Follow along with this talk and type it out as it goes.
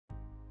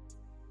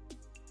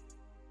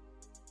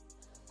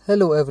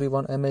Hello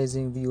everyone,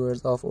 amazing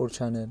viewers of our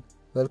channel.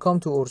 Welcome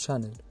to our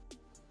channel.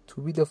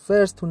 To be the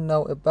first to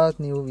know about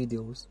new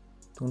videos,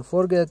 don't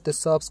forget to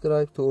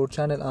subscribe to our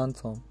channel and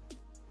turn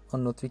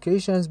on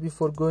notifications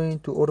before going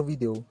to our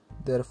video,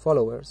 dear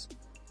followers.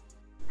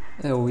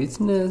 A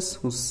witness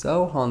who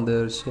saw hande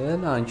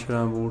and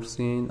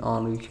bursin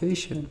on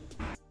vacation.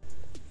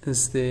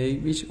 Stay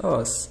with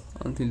us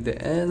until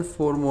the end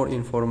for more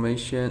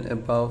information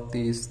about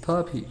this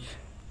topic.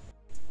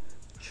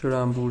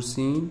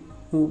 bursin,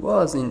 who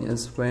was in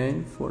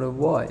Spain for a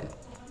while,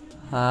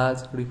 had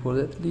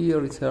reportedly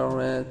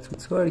returned to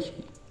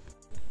Turkey.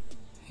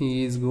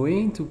 He is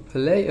going to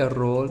play a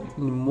role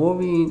in a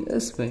movie in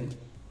Spain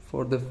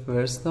for the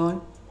first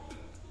time.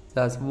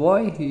 That's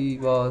why he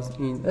was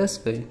in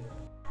Spain.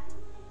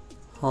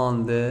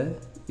 Hande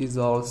is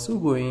also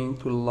going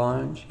to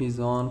launch his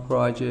own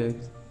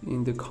project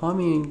in the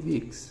coming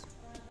weeks.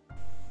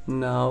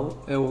 Now,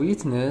 a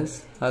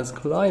witness has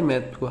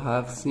claimed to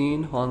have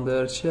seen hande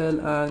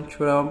and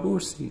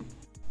bursin.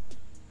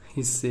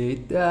 He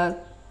said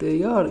that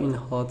they are in a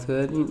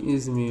hotel in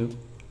Izmir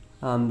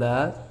and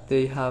that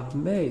they have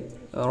made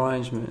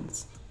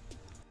arrangements.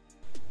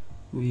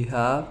 We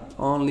have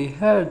only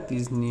heard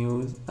this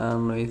news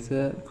and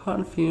later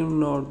confirmed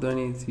nor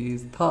denied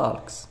these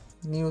talks.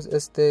 News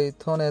stay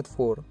tuned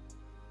for.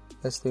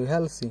 Stay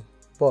healthy.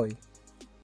 Bye.